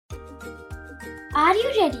Are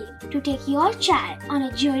you ready to take your child on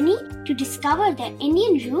a journey to discover their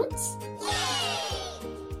Indian roots?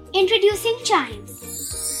 Introducing Chimes,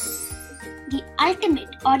 the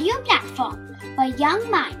ultimate audio platform for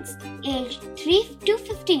young minds aged 3 to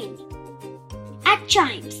 15. At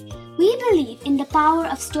Chimes, we believe in the power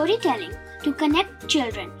of storytelling to connect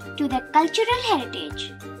children to their cultural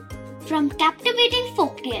heritage. From captivating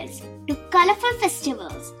folktales to colorful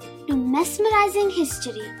festivals to mesmerizing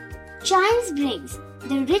history, Chimes brings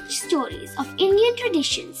the rich stories of Indian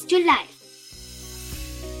traditions to life.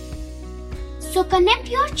 So connect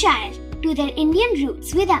your child to their Indian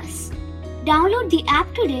roots with us. Download the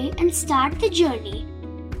app today and start the journey.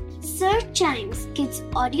 Search Chimes Kids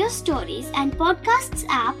Audio Stories and Podcasts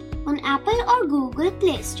app on Apple or Google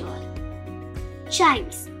Play Store.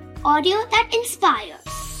 Chimes, audio that inspires.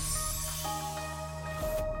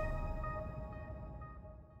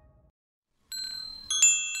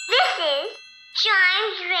 This is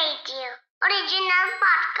Chimes Radio, original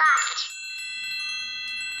podcast.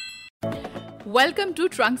 Welcome to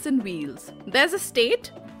Trunks and Wheels. There's a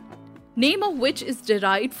state, name of which is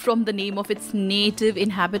derived from the name of its native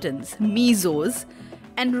inhabitants, Mizos,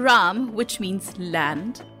 and Ram, which means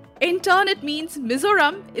land. In turn, it means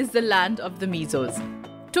Mizoram is the land of the Mizos.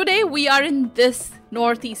 Today, we are in this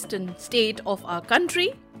northeastern state of our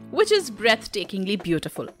country, which is breathtakingly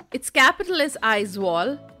beautiful. Its capital is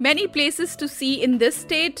Aizawl. Many places to see in this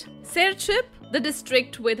state. Serchhip, the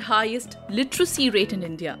district with highest literacy rate in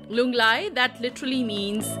India. Lunglai, that literally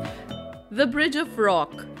means the Bridge of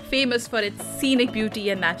Rock, famous for its scenic beauty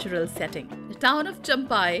and natural setting. The town of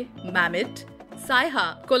Champai, Mamit,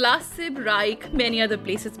 Saiha, Kolasib, Raik, many other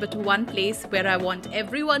places, but one place where I want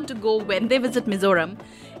everyone to go when they visit Mizoram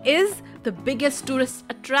is the biggest tourist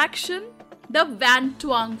attraction, the Van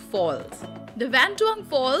Tuang Falls. The Van Tuang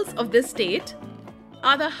Falls of this state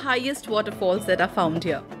are the highest waterfalls that are found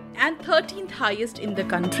here and 13th highest in the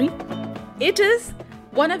country. It is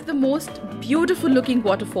one of the most beautiful looking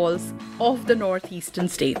waterfalls of the northeastern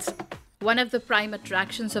states. One of the prime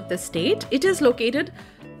attractions of the state, it is located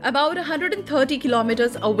about 130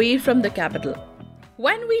 kilometers away from the capital.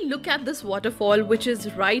 When we look at this waterfall, which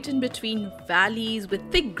is right in between valleys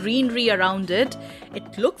with thick greenery around it,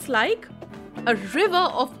 it looks like a river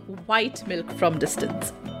of white milk from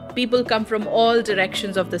distance. People come from all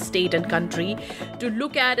directions of the state and country to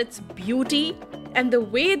look at its beauty, and the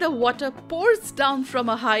way the water pours down from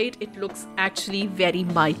a height, it looks actually very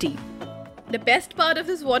mighty. The best part of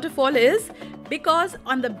this waterfall is because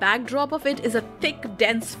on the backdrop of it is a thick,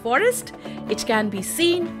 dense forest, it can be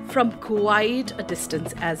seen from quite a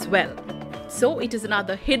distance as well. So it is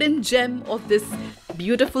another hidden gem of this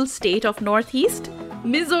beautiful state of Northeast,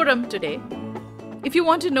 Mizoram today. If you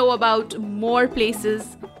want to know about more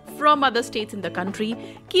places from other states in the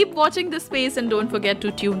country, keep watching this space and don't forget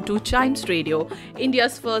to tune to Chimes Radio,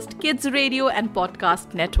 India's first kids radio and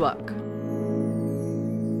podcast network.